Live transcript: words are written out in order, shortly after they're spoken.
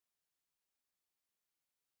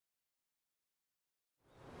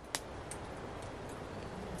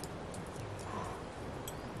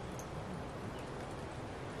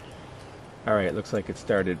Alright, looks like it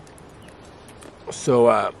started.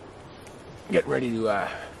 So, getting ready to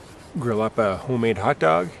grill up a homemade hot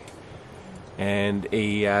dog and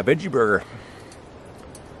a veggie burger.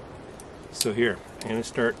 So here, I'm going to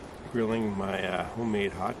start grilling my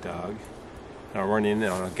homemade hot dog. I'll run in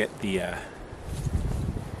and I'll get the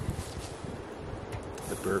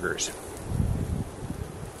burgers.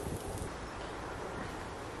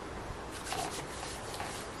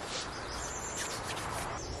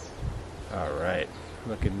 Alright,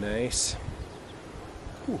 looking nice.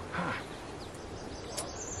 Ooh, ha.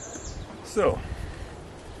 So,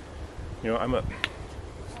 you know, I'm a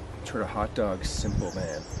sort of hot dog simple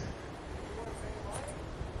man.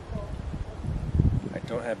 I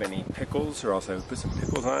don't have any pickles, or else I would put some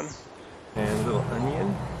pickles on, and a little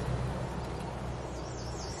onion.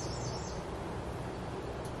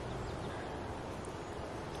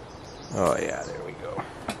 Oh yeah, there we go.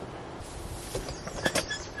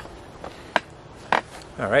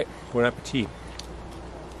 Alright, bon appetit.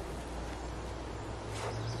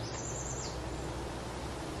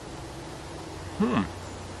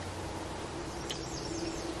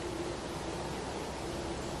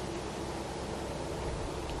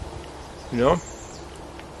 You know,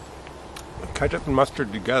 ketchup and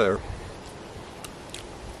mustard together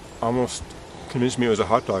almost convinced me it was a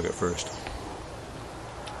hot dog at first.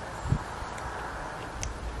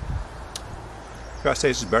 I gotta say,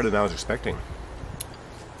 this is better than I was expecting.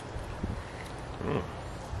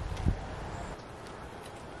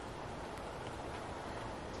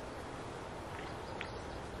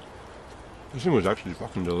 This thing was actually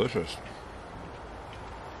fucking delicious.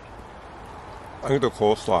 I think the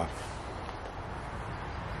coleslaw.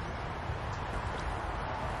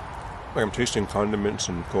 Like I'm tasting condiments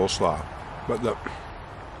and coleslaw, but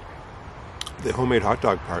the homemade hot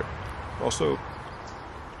dog part also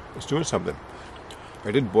is doing something.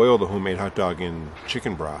 I did boil the homemade hot dog in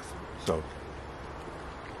chicken broth, so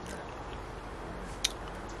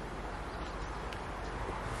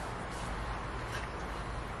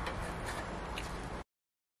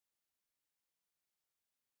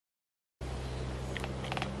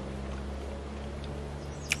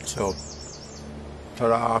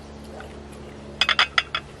ta-da!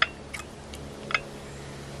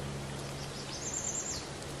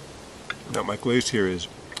 Now my glaze here is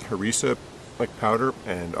harissa, like powder,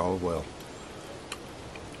 and olive oil.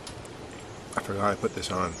 I forgot I put this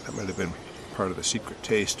on. That might have been part of the secret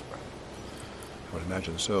taste. I would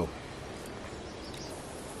imagine so.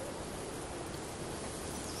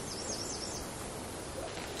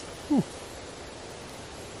 Ooh.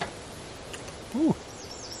 Ooh.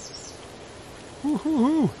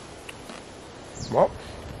 Ooh. Well,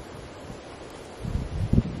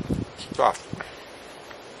 stuff.